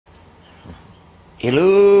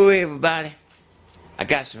Hello everybody, I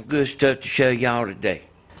got some good stuff to show y'all today.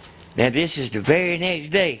 Now this is the very next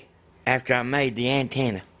day after I made the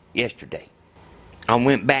antenna yesterday. I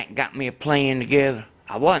went back and got me a plan together.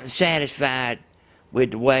 I wasn't satisfied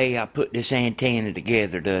with the way I put this antenna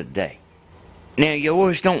together the other day. Now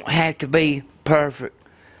yours don't have to be perfect,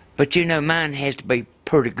 but you know mine has to be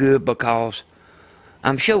pretty good because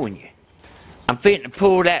I'm showing you. I'm fitting to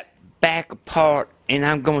pull that back apart and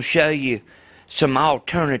I'm going to show you some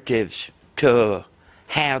alternatives to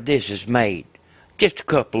how this is made. Just a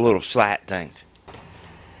couple little slight things.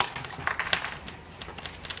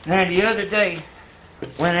 Now the other day,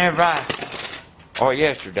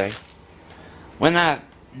 yesterday, when I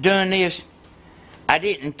done this, I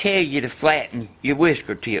didn't tell you to flatten your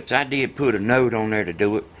whisker tips. I did put a note on there to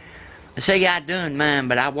do it. See, I done mine,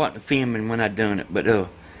 but I wasn't filming when I done it. But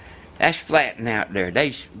that's flattened out there.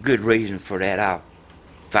 There's good reason for that.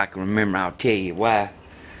 If I can remember, I'll tell you why.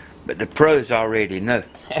 But the pros already know.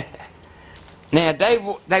 Now, they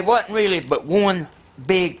wasn't really but one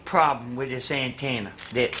big problem with this antenna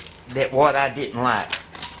that what I didn't like.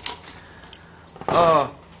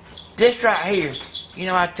 This right here, you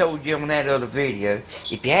know I told you on that other video,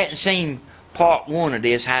 if you hadn't seen part 1 of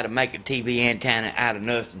this, how to make a TV antenna out of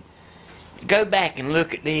nothing, go back and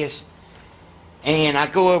look at this. And I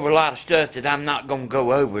go over a lot of stuff that I'm not going to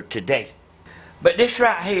go over today. But this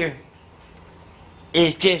right here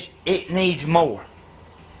is just, it needs more.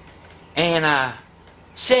 And I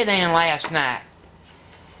sat down last night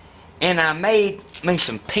and I made me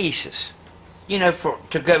some pieces, you know,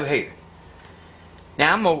 to go here.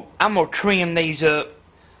 Now I'm gonna trim these up,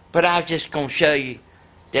 but I was just gonna show you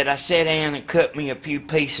that I sat down and cut me a few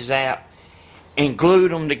pieces out and glued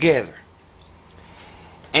them together.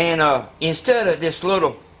 And instead of this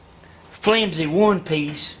little flimsy one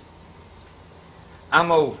piece, I'm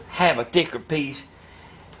gonna have a thicker piece,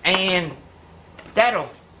 and that'll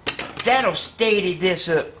steady this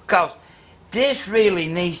up, because this really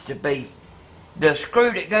needs to be, the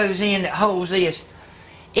screw that goes in that holds this,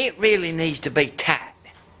 it really needs to be tight,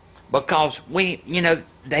 because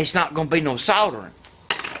there's not going to be no soldering.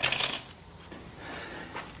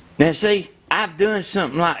 Now see, I've done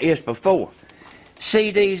something like this before.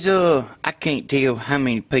 See these, I can't tell how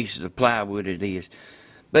many pieces of plywood it is,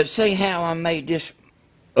 but see how I made this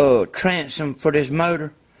transom for this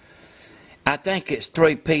motor? I think it's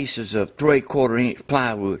 3 pieces of 3/4 inch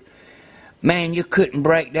plywood. Man, you couldn't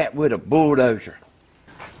break that with a bulldozer.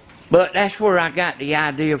 But that's where I got the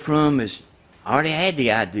idea from, is I already had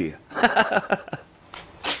the idea.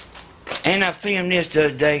 And I filmed this the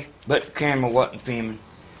other day, but the camera wasn't filming.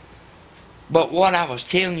 But what I was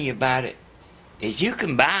telling you about it is you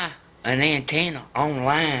can buy an antenna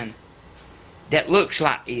online that looks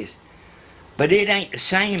like this, but it ain't the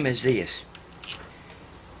same as this.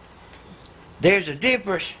 There's a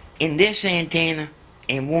difference in this antenna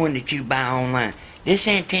and one that you buy online. This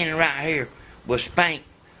antenna right here was spanked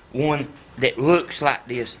one that looks like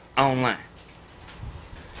this online.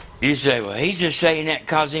 You say, well, he's just saying that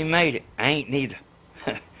because he made it. I ain't neither.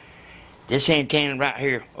 This antenna right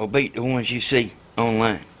here will beat the ones you see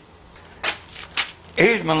online.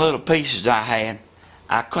 Here's my little pieces I had.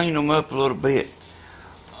 I cleaned them up a little bit.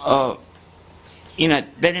 They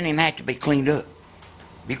didn't even have to be cleaned up.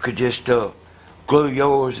 You could just glue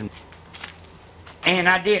yours. And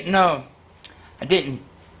I didn't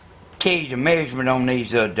tell you the measurement on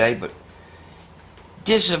these the other day, but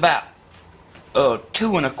this is about 2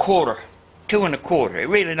 1/4. 2 1/4. It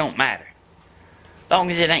really don't matter, as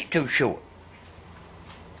long as it ain't too short.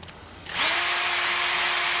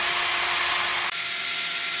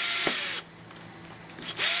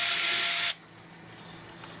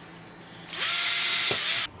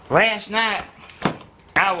 Last night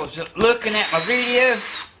I was looking at my video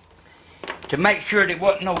to make sure there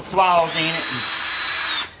wasn't no flaws in it. And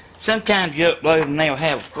sometimes you upload and they'll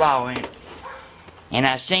have a flaw in it. And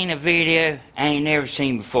I seen a video I ain't never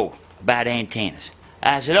seen before about antennas.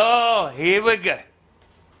 I said, oh, here we go.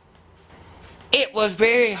 It was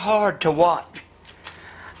very hard to watch.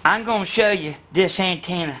 I'm going to show you this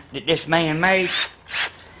antenna that this man made.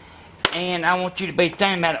 And I want you to be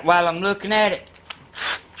thinking about it while I'm looking at it,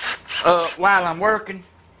 while I'm working.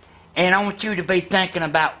 And I want you to be thinking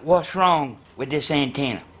about what's wrong with this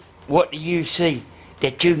antenna. What do you see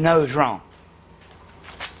that you know is wrong?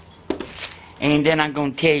 And then I'm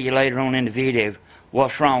going to tell you later on in the video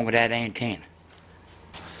what's wrong with that antenna.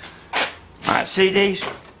 Alright, see these?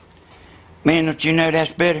 Man, don't you know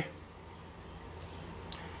that's better?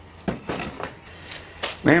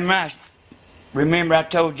 Remember I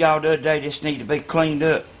told y'all the other day this needs to be cleaned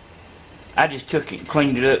up. I just took it and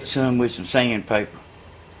cleaned it up some with some sandpaper.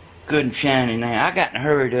 Good and shiny now. I got in a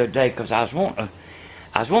hurry the other day because I was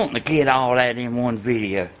wanting to get all that in one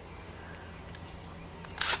video.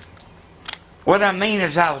 What I mean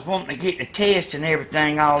is I was wanting to get the test and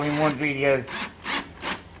everything all in one video.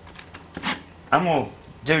 I'm going to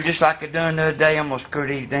do just like I done the other day. I'm going to screw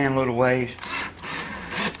these down little ways.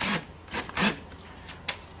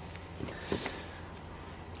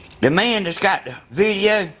 The man that's got the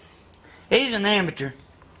video, he's an amateur.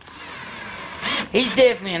 He's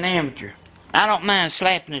definitely an amateur. I don't mind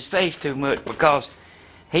slapping his face too much because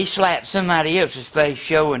he slapped somebody else's face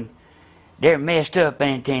showing their messed up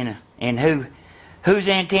antenna. And whose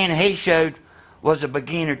antenna he showed was a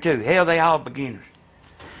beginner too. Hell, they all beginners.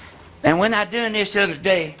 And when I done this the other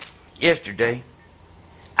day, yesterday,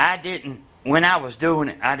 when I was doing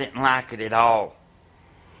it, I didn't like it at all.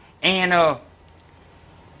 And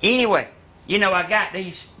anyway, you know, I got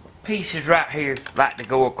these pieces right here like to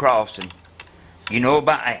go across, and you know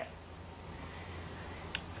about that.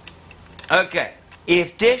 Okay,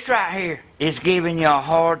 if this right here is giving you a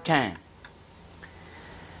hard time,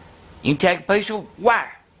 you can take a piece of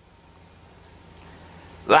wire,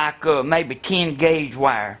 like maybe 10 gauge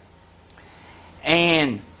wire,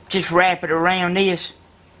 and just wrap it around this,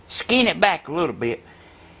 skin it back a little bit,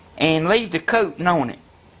 and leave the coating on it,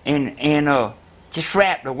 and just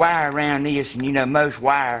wrap the wire around this. And you know, most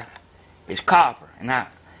wire is copper, and I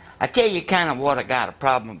tell you kind of what I got a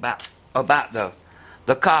problem about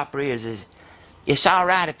the copper is it's all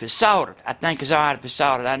right if it's soldered. I think it's all right if it's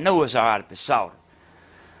soldered. I know it's all right if it's soldered.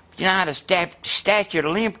 But you know how the Statue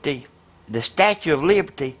of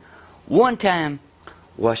Liberty one time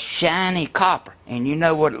was shiny copper, and you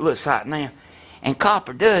know what it looks like now. And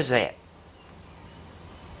copper does that.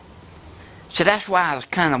 So that's why I was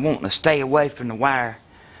kind of wanting to stay away from the wire.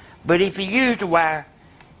 But if you use the wire,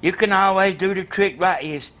 you can always do the trick like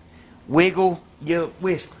this. Wiggle your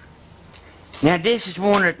whisper. Now this is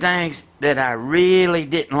one of the things that I really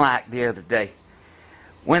didn't like the other day.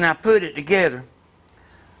 When I put it together,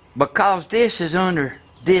 because this is under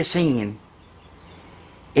this end,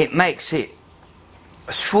 it makes it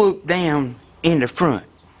swoop down in the front.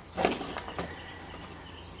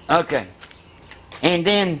 Okay. And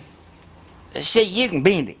then, see, you can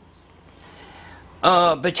bend it.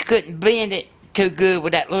 But you couldn't bend it too good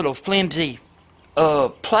with that little flimsy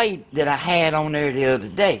plate that I had on there the other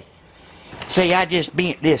day. See, I just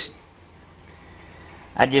bent this.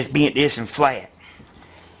 I just bent this and flat.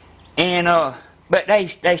 And, but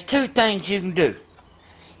there's two things you can do.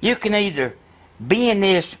 You can either bend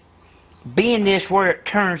this where it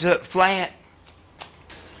turns up flat,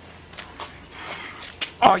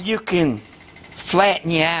 or you can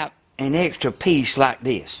flatten you out an extra piece like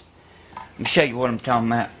this. Let me show you what I'm talking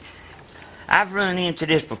about. I've run into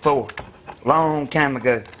this before, a long time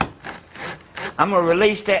ago. I'm going to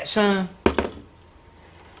release that some,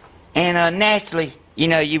 and naturally, you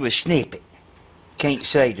know, you would snip it. Can't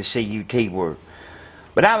say the C-U-T word.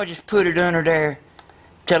 But I would just put it under there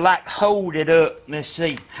to like hold it up. Let's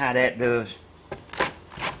see how that does.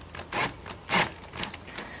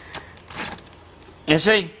 And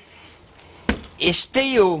see, it's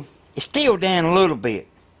still down a little bit.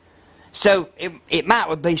 So it might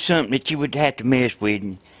would be something that you would have to mess with.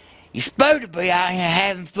 And you're supposed to be out here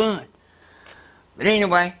having fun. But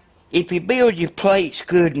anyway, if you build your plates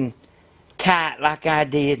good and tight like I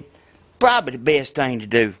did, probably the best thing to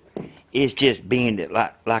do is just bend it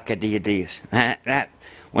like I did this.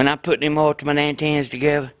 When I put them ultimate antennas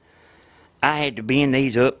together, I had to bend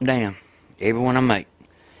these up and down. Every one I make.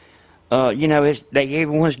 You know,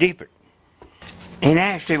 everyone's different. And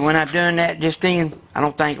actually, when I done that just then, I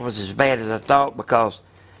don't think it was as bad as I thought, because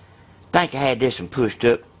I think I had this one pushed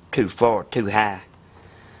up too far, too high.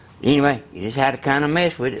 Anyway, you just had to kind of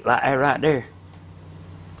mess with it like that right there.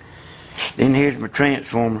 Then here's my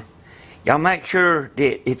transformer. Y'all make sure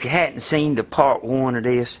that if you hadn't seen the part 1 of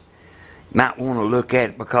this, you might want to look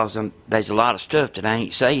at it, because there's a lot of stuff that I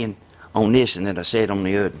ain't saying on this and that I said on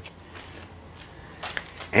the other.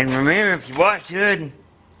 And remember, if you watch the other,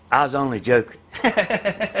 I was only joking.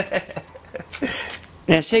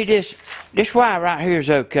 Now see, this wire right here is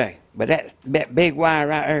okay, but that big wire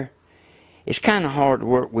right there, it's kind of hard to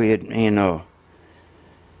work with, and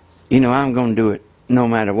you know, I'm going to do it no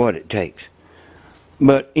matter what it takes.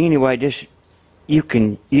 But anyway, you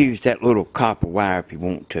can use that little copper wire if you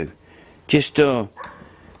want to. Just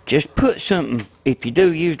put something. If you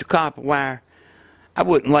do use the copper wire, I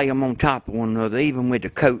wouldn't lay them on top of one another. Even with the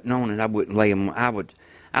coating on it, I wouldn't lay them. I would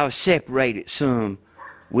separate it some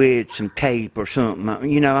with some tape or something.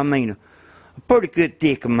 You know, I mean, a pretty good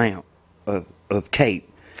thick amount of tape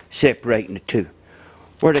separating the two.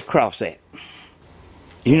 Where they cross at.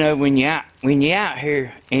 You know, when you out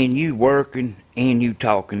here and you working and you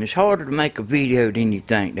talking, it's harder to make a video than you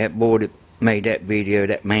think. That boy that made that video,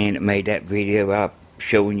 that man that made that video I'm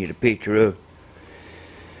showing you the picture of,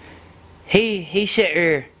 he sat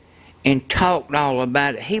there and talked all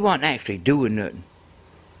about it. He wasn't actually doing nothing,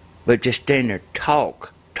 but just standing there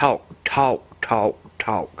talk. Now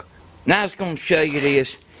I was going to show you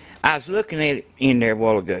this. I was looking at it in there a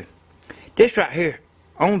while ago. This right here,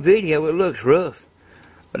 on video it looks rough,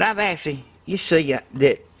 but I've actually, you see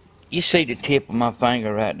the tip of my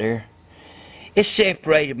finger right there. It's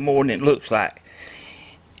separated more than it looks like.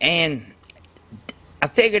 And I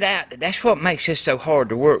figured out that that's what makes this so hard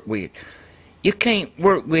to work with. You can't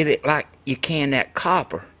work with it like you can that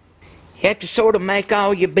copper. You have to sort of make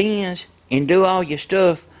all your bends and do all your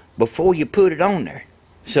stuff before you put it on there.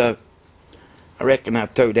 So, I reckon I'll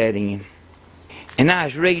throw that in. And I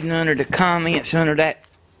was reading under the comments under that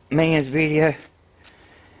man's video.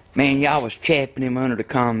 Man, y'all was chapping him under the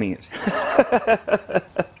comments.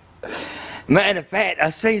 Matter of fact,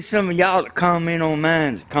 I seen some of y'all that comment on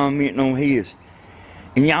mine commenting on his.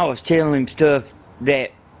 And y'all was telling him stuff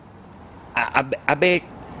that I bet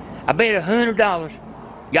 $100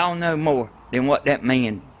 y'all know more than what that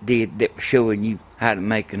man did that was showing you how to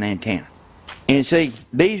make an antenna. And see,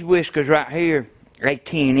 these whiskers right here, they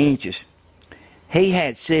 10 inches. He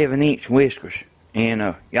had 7-inch whiskers.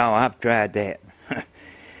 And y'all, I've tried that.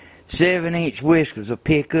 7-inch whiskers will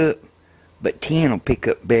pick up, but 10 will pick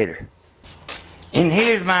up better. And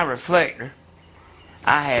here's my reflector.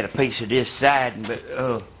 I had a piece of this siding,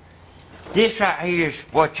 but this right here is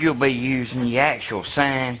what you'll be using, the actual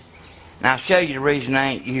sign. And I'll show you the reason I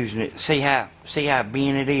ain't using it. See how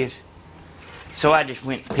bent it is? So I just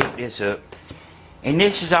went and picked this up. And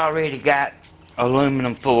this has already got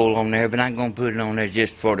aluminum foil on there, but I'm going to put it on there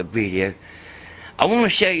just for the video. I want to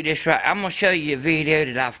show you this right. I'm going to show you a video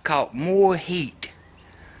that I've caught more heat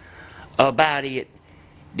about it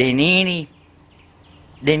than any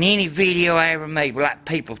video I ever made. Like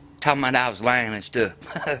people talking about I was lying and stuff.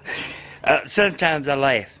 Sometimes I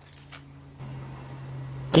laugh.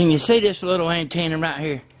 Can you see this little antenna right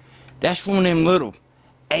here? That's one of them little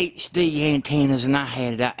HD antennas, and I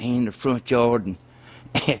had it out here in the front yard,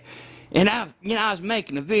 and I was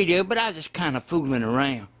making a video, but I was just kind of fooling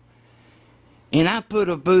around. And I put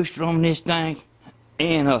a booster on this thing,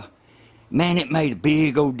 and man, it made a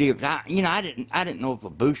big old difference. I didn't know if a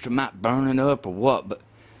booster might burn it up or what, but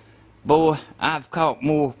boy, I've caught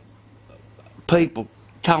more people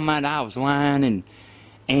talking about I was lying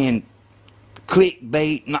and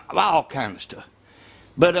clickbait and all kind of stuff.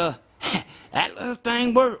 But that little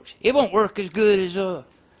thing works. It won't work as good as the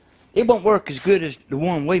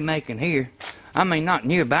one we making here. I mean, not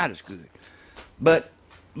near about as good. But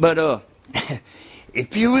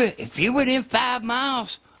if you within 5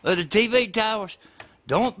 miles of the TV towers,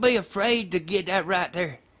 don't be afraid to get that right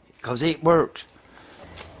there, 'cause it works.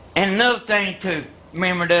 And another thing too,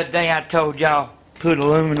 remember the other day I told y'all put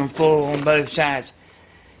aluminum foil on both sides.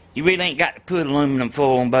 You really ain't got to put aluminum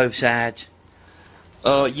foil on both sides.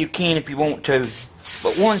 You can if you want to,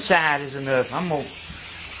 but one side is enough. I'm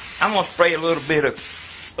gonna spray a little bit of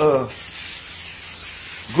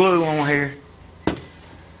glue on here,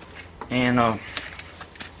 and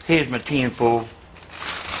here's my tin foil.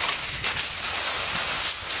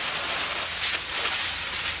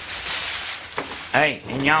 Hey,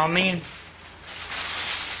 and y'all men, you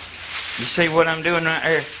see what I'm doing right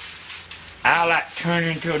here? I like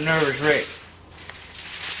turning into a nervous wreck.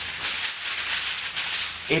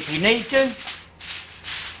 If you need to,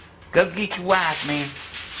 go get your wife, man.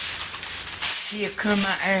 She'll come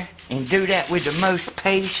out there and do that with the most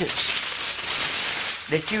patience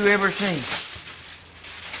that you ever seen.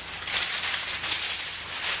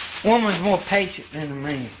 Woman's more patient than a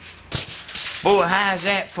man. Boy, how's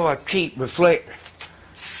that for a cheap reflector?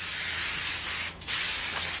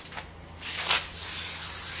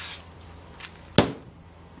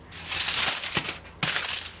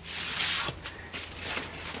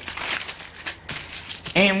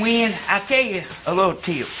 And when I tell you a little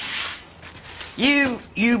tip, you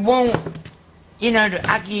won't,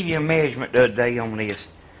 I give you a measurement the other day on this,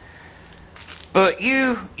 but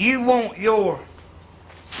you want your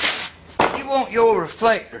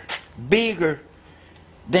reflector bigger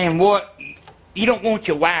than what you don't want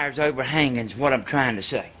your wires overhanging. Is what I'm trying to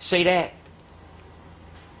say. See that?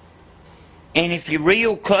 And if you're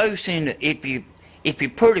real close, and if you're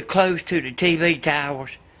pretty close to the TV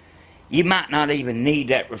towers, you might not even need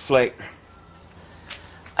that reflector.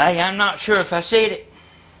 Hey, I'm not sure if I said it.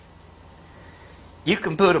 You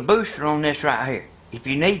can put a booster on this right here. if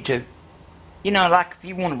you need to. You know, like if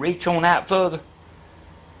you want to reach on out further.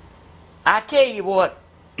 I tell you what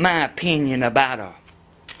my opinion about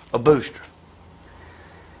a booster.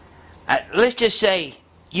 Let's just say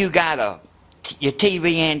you got your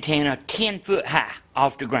TV antenna 10 foot high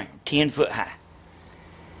off the ground, 10 foot high.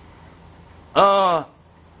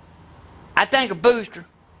 I think a booster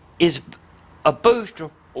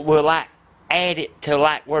will like add it to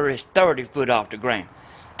like where it's 30 foot off the ground.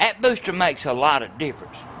 That booster makes a lot of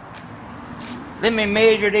difference. Let me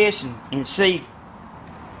measure this and see.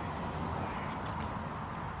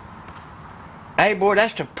 Hey boy,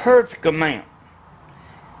 that's the perfect amount.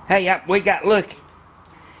 Hey, we got lucky.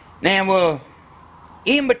 Now,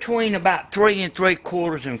 in between about 3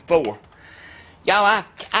 3/4 and 4, y'all,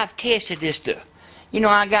 I've tested this stuff. You know,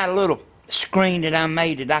 I got a little screen that I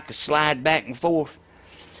made that I could slide back and forth,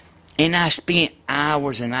 and I spent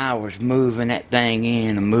hours and hours moving that thing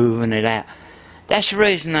in and moving it out. That's the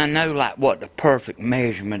reason I know like what the perfect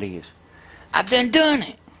measurement is. I've been doing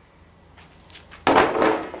it.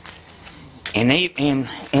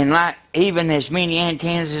 And like even as many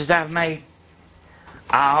antennas as I've made,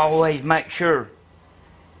 I always make sure,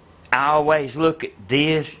 I always look at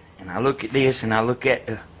this, and I look at this, and I look at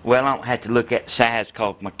the, well, I don't have to look at the size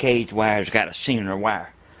because my cage wire's got a center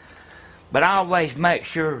wire. But I always make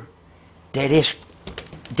sure that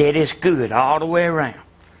it's good all the way around.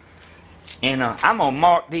 And I'm going to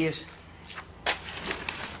mark this.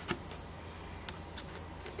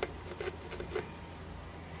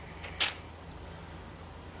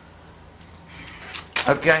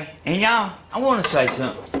 Okay, and y'all, I want to say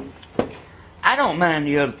something. I don't mind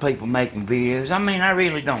the other people making videos. I mean, I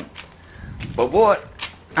really don't. But what?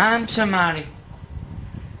 I'm somebody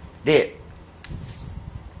that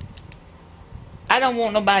I don't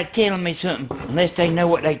want nobody telling me something unless they know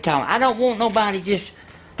what they talking. I don't want nobody just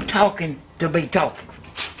talking to be talking.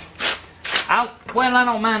 Well, I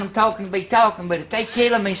don't mind them talking to be talking, but if they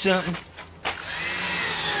telling me something,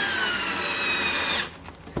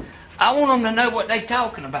 I want them to know what they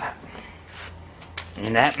talking about.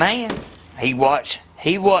 And that man, he watched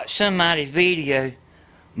somebody's video,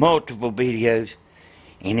 multiple videos,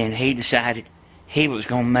 and then he decided he was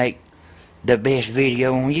going to make the best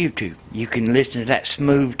video on YouTube. You can listen to that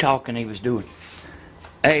smooth talking he was doing.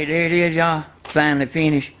 Hey, there it is, y'all. Finally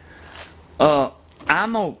finished. I'm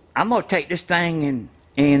gonna take this thing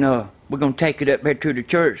and we're gonna take it up there to the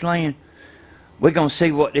church land. We're gonna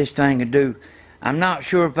see what this thing will do. I'm not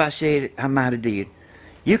sure if I said it. I might have did.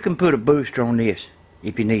 You can put a booster on this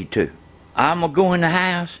if you need to. I'm gonna go in the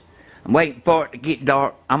house. I'm waiting for it to get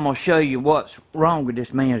dark. I'm gonna show you what's wrong with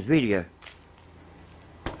this man's video.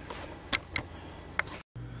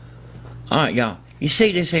 Alright, y'all. You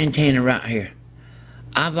see this antenna right here?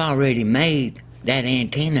 I've already made that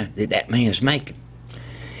antenna that man's making.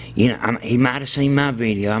 You know, he might have seen my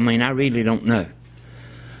video. I mean, I really don't know.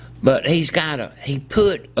 But he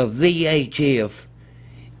put a VHF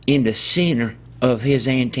in the center of his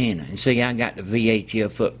antenna. And see, I got the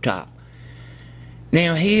VHF up top.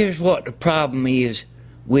 Now, here's what the problem is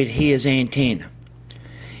with his antenna.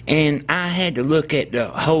 And I had to look at the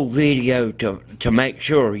whole video to make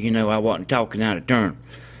sure, you know, I wasn't talking out of turn.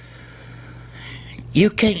 You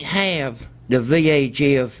can't have the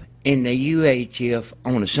VHF and the UHF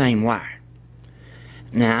on the same wire.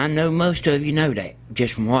 Now, I know most of you know that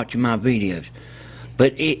just from watching my videos.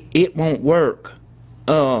 But it won't work.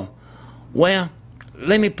 Well,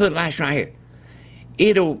 let me put it like right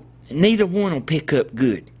here. Neither one will pick up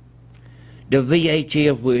good. The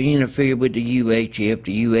VHF will interfere with the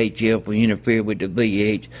UHF will interfere with the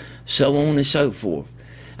VH, so on and so forth.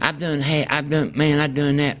 I've done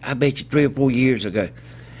that, I bet you 3 or 4 years ago.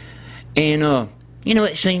 And, you know,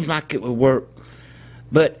 it seems like it would work.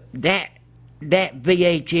 But that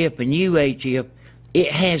VHF and UHF,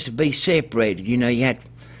 it has to be separated. You know, you have to,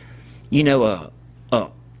 you know, a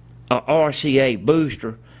RCA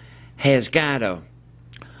booster has got a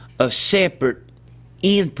separate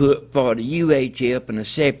input for the UHF and a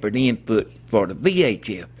separate input for the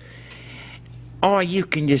VHF. Or you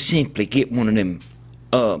can just simply get one of them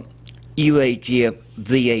UHF,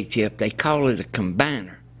 VHF, they call it a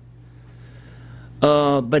combiner.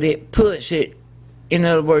 But it puts it, in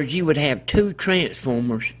other words, you would have 2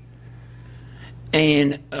 transformers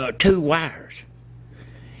and 2 wires.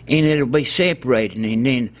 And it'll be separated, and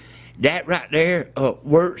then that right there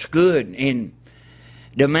works good. And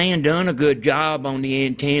the man done a good job on the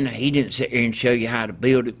antenna. He didn't sit there and show you how to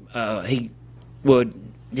build it. He would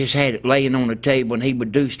just had it laying on the table, and he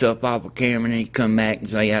would do stuff off of camera, and he'd come back and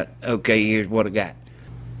say, okay, here's what I got.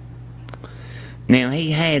 Now,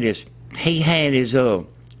 he had his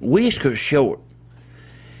whiskers short.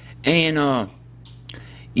 And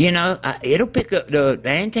you know, it'll pick up the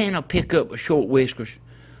antenna will pick up with short whiskers,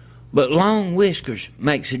 but long whiskers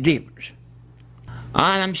makes a difference.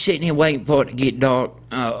 Alright, I'm sitting here waiting for it to get dark,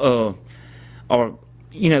 or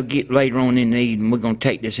you know, get later on in the evening. We're gonna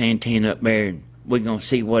take this antenna up there and we're gonna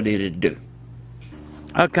see what it'll do.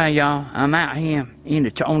 Okay, y'all, I'm out here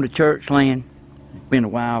on the church land. It's been a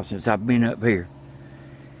while since I've been up here,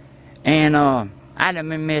 and I done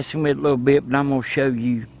been messing with it a little bit, but I'm gonna show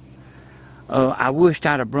you. I wished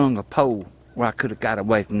I'd have brung a pole where I could have got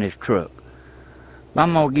away from this truck. But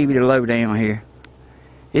I'm gonna give you the lowdown here.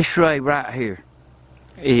 This tray right here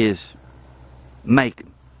is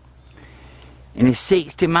Macon, and it's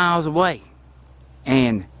 60 miles away,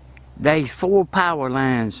 and there's 4 power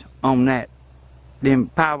lines on that. Them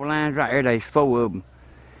power lines right there, there's 4 of them,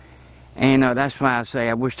 and that's why I say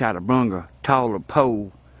I wished I'd have brung a taller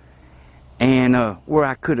pole, and where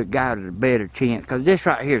I could have got it a better chance, because this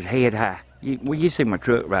right here is head high. You see my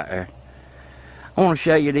truck right there. I want to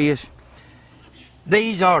show you this.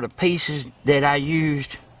 These are the pieces that I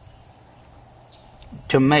used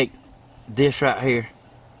to make this right here.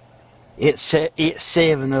 It's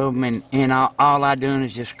 7 of them, and all I done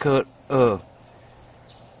is just cut.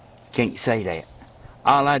 Can't say that.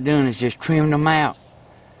 All I done is just trim them out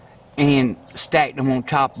and stacked them on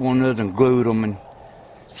top of one another and glued them and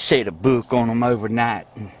set a book on them overnight.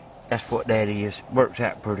 And that's what that is. Works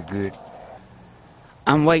out pretty good.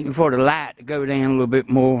 I'm waiting for the light to go down a little bit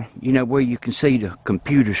more, you know, where you can see the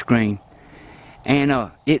computer screen. And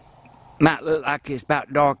it might look like it's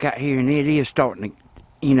about dark out here, and it is starting to,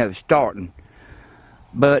 you know,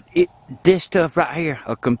 But this stuff right here,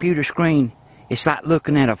 a computer screen, it's like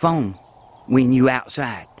looking at a phone when you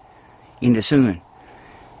outside in the sun.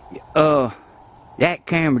 That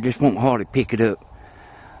camera just won't hardly pick it up.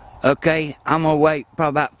 Okay, I'm gonna wait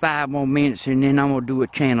probably about 5 more minutes, and then I'm gonna do a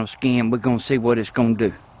channel scan. We're gonna see what it's gonna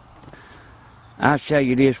do. I'll show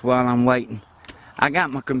you this while I'm waiting. I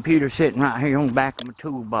got my computer sitting right here on the back of my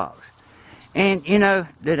toolbox. And you know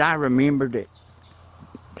that I remember that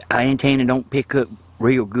our antenna don't pick up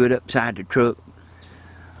real good upside the truck.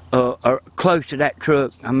 Or close to that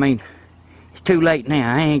truck. I mean, it's too late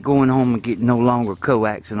now. I ain't going home and getting no longer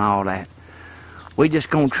coax and all that. We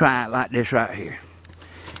just gonna try it like this right here.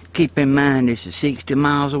 Keep in mind this is 60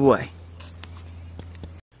 miles away.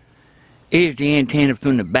 Here's the antenna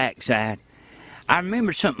from the back side. I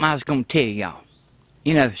remember something I was going to tell y'all.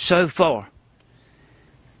 You know, so far,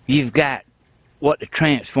 you've got what the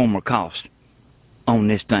transformer costs on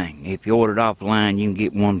this thing. If you order it off the line, you can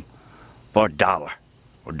get one for $1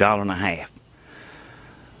 or $1.50.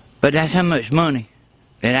 But that's how much money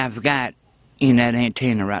that I've got in that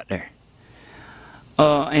antenna right there.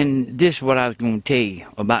 And this is what I was going to tell you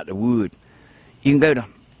about the wood. You can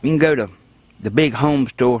go to the big home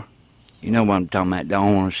store. You know what I'm talking about, the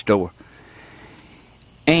owner's store.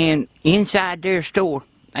 And inside their store,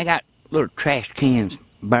 they got little trash cans,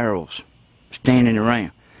 barrels, standing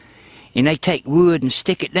around. And they take wood and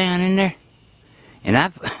stick it down in there. And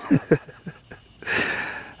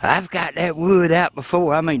I've got that wood out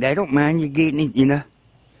before. I mean, they don't mind you getting it, you know.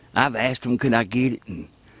 I've asked them, could I get it? And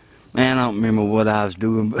man, I don't remember what I was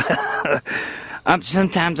doing, but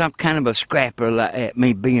sometimes I'm kind of a scrapper like that,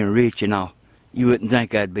 me being rich and all. You wouldn't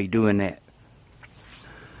think I'd be doing that.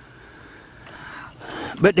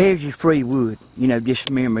 But there's your free wood. You know, just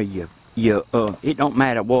remember it don't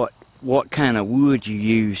matter what kind of wood you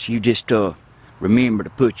use, you just remember to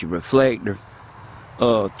put your reflector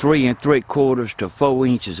 3 3/4 to 4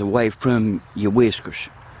 inches away from your whiskers.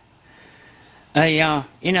 Hey y'all,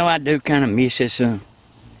 you know I do kind of miss this.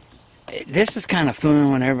 This was kind of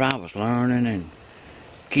fun whenever I was learning and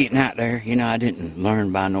getting out there. You know, I didn't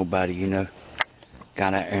learn by nobody, you know.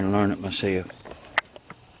 Got out there and learned it myself.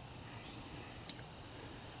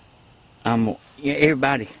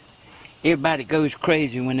 Everybody goes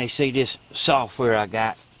crazy when they see this software I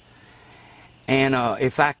got. And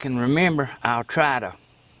if I can remember, I'll try to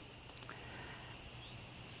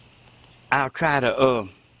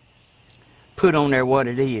put on there what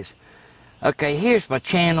it is. Okay, here's my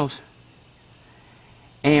channels.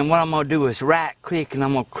 And what I'm going to do is right click, and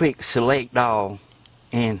I'm going to click select all,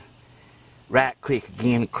 and right click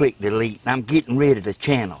again and click delete. And I'm getting rid of the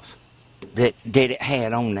channels that it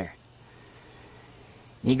had on there.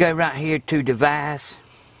 You go right here to device,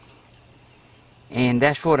 and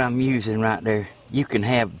that's what I'm using right there. You can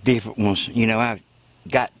have different ones, you know. I've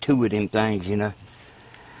got 2 of them things, you know.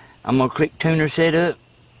 I'm going to click tuner setup,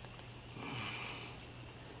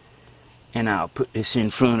 and I'll put this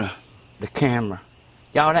in front of the camera.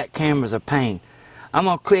 Y'all, that camera's a pain. I'm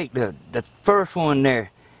going to click the first one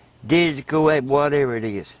there, digital wave, whatever it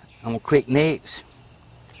is. I'm gonna click next.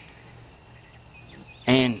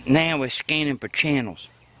 And now it's scanning for channels.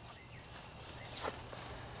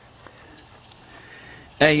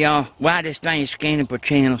 Hey y'all, why this thing is scanning for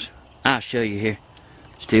channels, I'll show you here.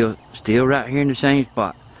 Still right here in the same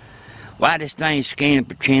spot. Why this thing is scanning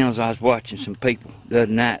for channels, I was watching some people the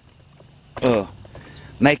other night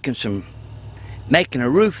making a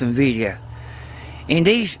roofing video. And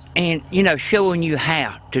you know, showing you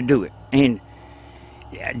how to do it. And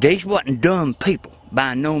these wasn't dumb people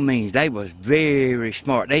by no means. They was very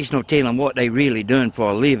smart. There's no telling what they really done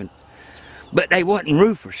for a living. But they wasn't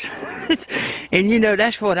roofers. And you know,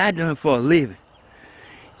 that's what I done for a living.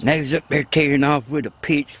 And they was up there tearing off with a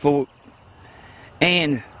pitchfork.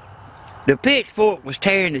 And the pitchfork was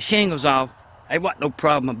tearing the shingles off. There wasn't no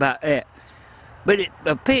problem about that. But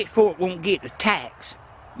a pitchfork won't get the tacks.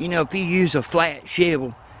 You know, if you use a flat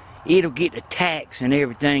shovel, it'll get the tacks and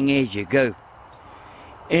everything as you go.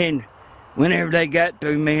 And whenever they got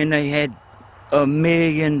through, man, they had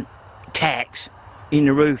 1,000,000 tacks in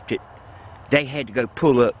the roof that they had to go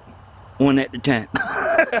pull up one at a time.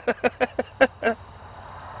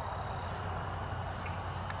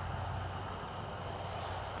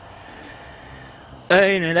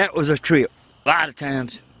 And that was a trip. A lot of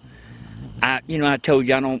times, I told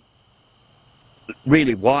you I don't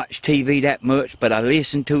really watch TV that much, but I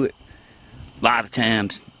listen to it. A lot of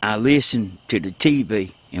times, I listen to the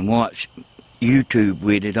TV and watch YouTube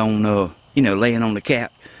with it on, laying on the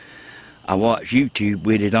couch. I watch YouTube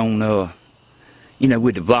with it on,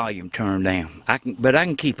 with the volume turned down. But I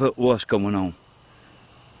can keep up with what's going on.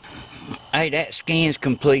 Hey, that scan's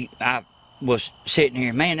complete. I was sitting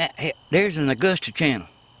here, man, there's an Augusta channel.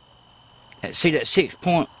 See that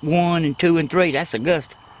 6.1 and 2 and 3, that's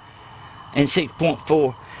Augusta. And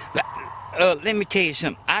 6.4. But, let me tell you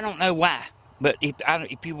something. I don't know why, but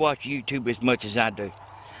if you watch YouTube as much as I do,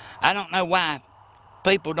 I don't know why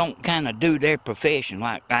people don't kind of do their profession.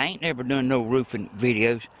 Like, I ain't never done no roofing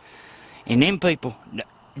videos. And them people,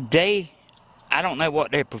 I don't know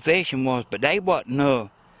what their profession was, but they wasn't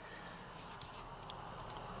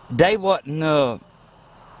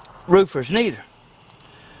roofers neither.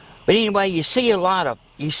 But anyway, you see a lot of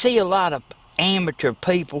amateur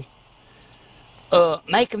people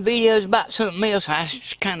making videos about something else.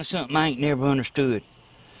 That's kind of something I ain't never understood.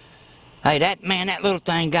 Hey, that little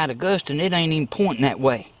thing got Augusta, and it ain't even pointing that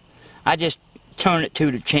way. I just turn it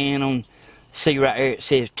to the channel and see right there it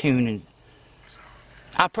says tuning.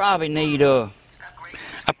 I probably need to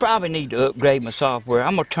upgrade my software.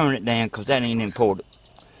 I'm gonna turn it down because that ain't important.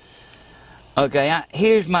 Okay,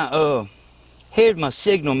 here's my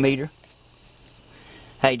signal meter.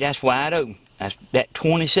 Hey, that's wide open. That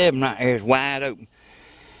 27 right there is wide open.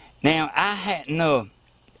 Now I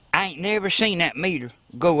ain't never seen that meter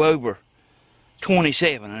go over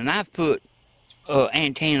 27, and I've put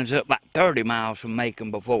antennas up like 30 miles from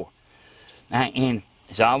Macon before, and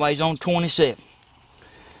it's always on 27.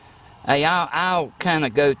 Hey, I'll kind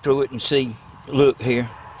of go through it and see. Look here,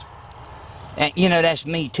 and that's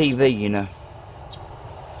me TV.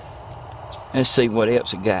 Let's see what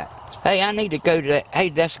else it got. Hey, I need to go to that. Hey,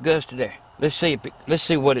 that's Augusta there. Let's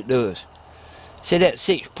see what it does. See that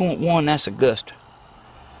 6.1? That's Augusta.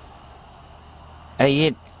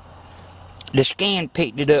 Hey, the scan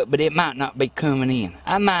picked it up, but it might not be coming in.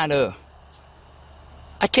 I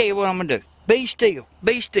tell you what I'm gonna do. Be still.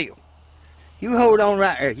 Be still. You hold on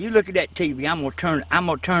right there. You look at that TV. I'm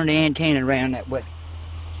gonna turn the antenna around that way.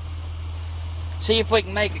 See if we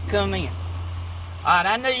can make it come in. Alright,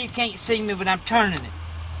 I know you can't see me, but I'm turning it.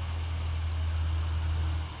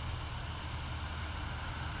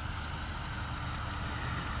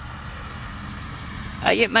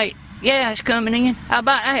 Hey, yeah, it's coming in. How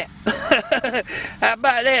about that? How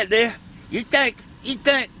about that there? You think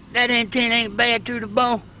that antenna ain't bad to the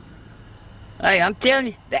bone? Hey, I'm telling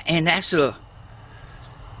you, that's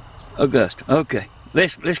Augusta. Okay,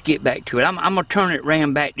 let's get back to it. I'm gonna turn it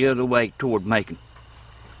round back the other way toward Macon.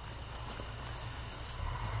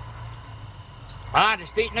 Alright,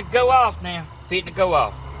 it's fitting to go off now. Fitting to go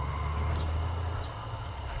off.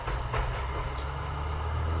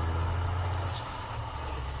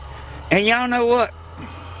 And y'all know what?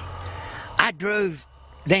 I drove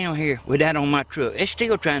down here with that on my truck. It's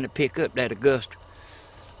still trying to pick up that Augusta.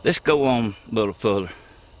 Let's go on a little further.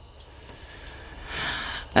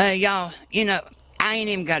 Y'all, I ain't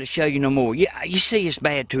even got to show you no more. You see it's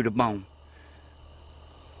bad to the bone.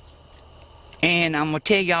 And I'm going to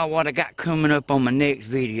tell y'all what I got coming up on my next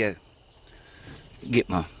video. Get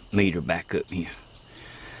my meter back up here.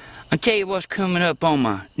 I'll tell you what's coming up on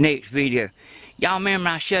my next video. Y'all remember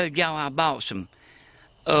I showed y'all I bought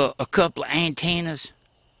a couple of antennas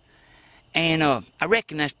And I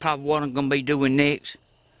reckon that's probably what I'm going to be doing next.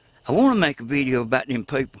 I want to make a video about them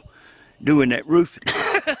people doing that roofing.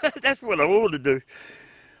 That's what I want to do.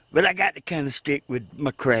 But I got to kind of stick with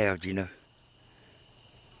my crowd, you know.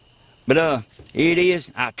 But here it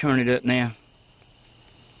is. I'll turn it up now.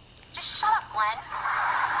 Just shut up,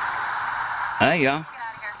 Glenn. Hey, y'all.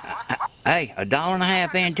 Hey,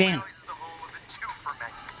 $1.50 antenna.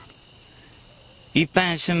 You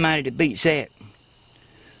find somebody that beats that.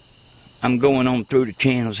 I'm going on through the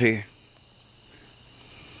channels here.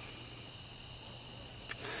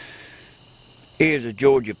 Here's a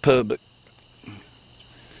Georgia Public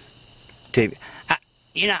TV.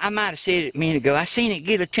 You know, I might have said it a minute ago. I seen it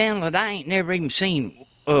get a channel that I ain't never even seen.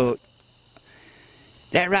 That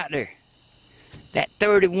right there. That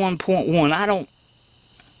 31.1.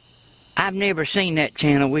 I've never seen that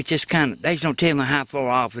channel, which is kind of, they don't tell me how far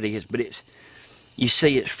off it is, but it's, you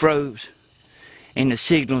see it's froze. And the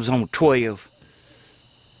signal's on 12.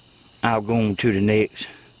 I'll go on to the next.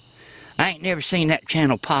 I ain't never seen that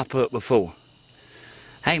channel pop up before.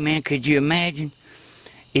 Hey man, could you imagine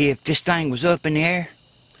if this thing was up in the air?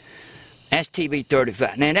 That's TV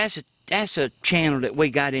 35. Now that's a channel that we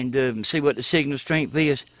got into and see what the signal strength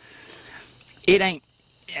is. It ain't,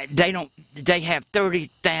 they have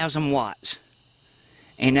 30,000 watts.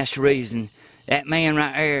 And that's the reason that man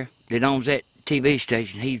right there that owns that TV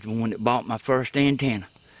station, he's the one that bought my first antenna.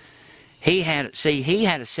 He had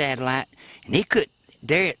a satellite, and he could,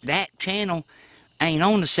 that channel ain't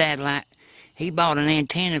on the satellite. He bought an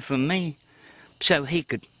antenna from me so he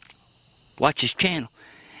could watch his channel.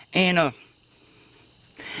 And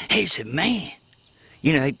he said, man,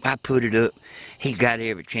 you know, I put it up. He got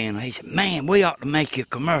every channel. He said, man, we ought to make you a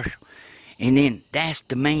commercial. And then that's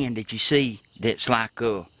the man that you see that's like,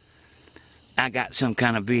 I got some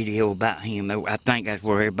kind of video about him. I think that's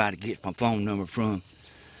where everybody gets my phone number from.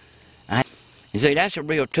 And see, that's a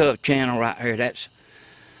real tough channel right here. That's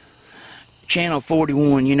channel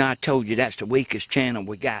 41. You know, I told you that's the weakest channel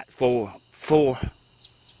we got for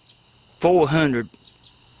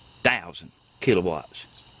 400,000 kilowatts.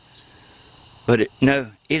 But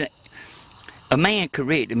a man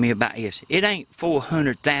corrected me about this. It ain't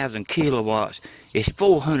 400,000 kilowatts. It's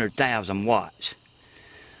 400,000 watts.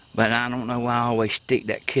 But I don't know why I always stick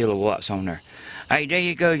that kilowatts on there. Hey, there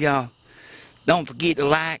you go, y'all. Don't forget to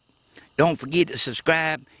like. Don't forget to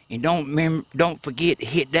subscribe. And don't forget to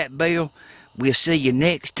hit that bell. We'll see you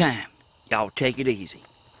next time. Y'all take it easy.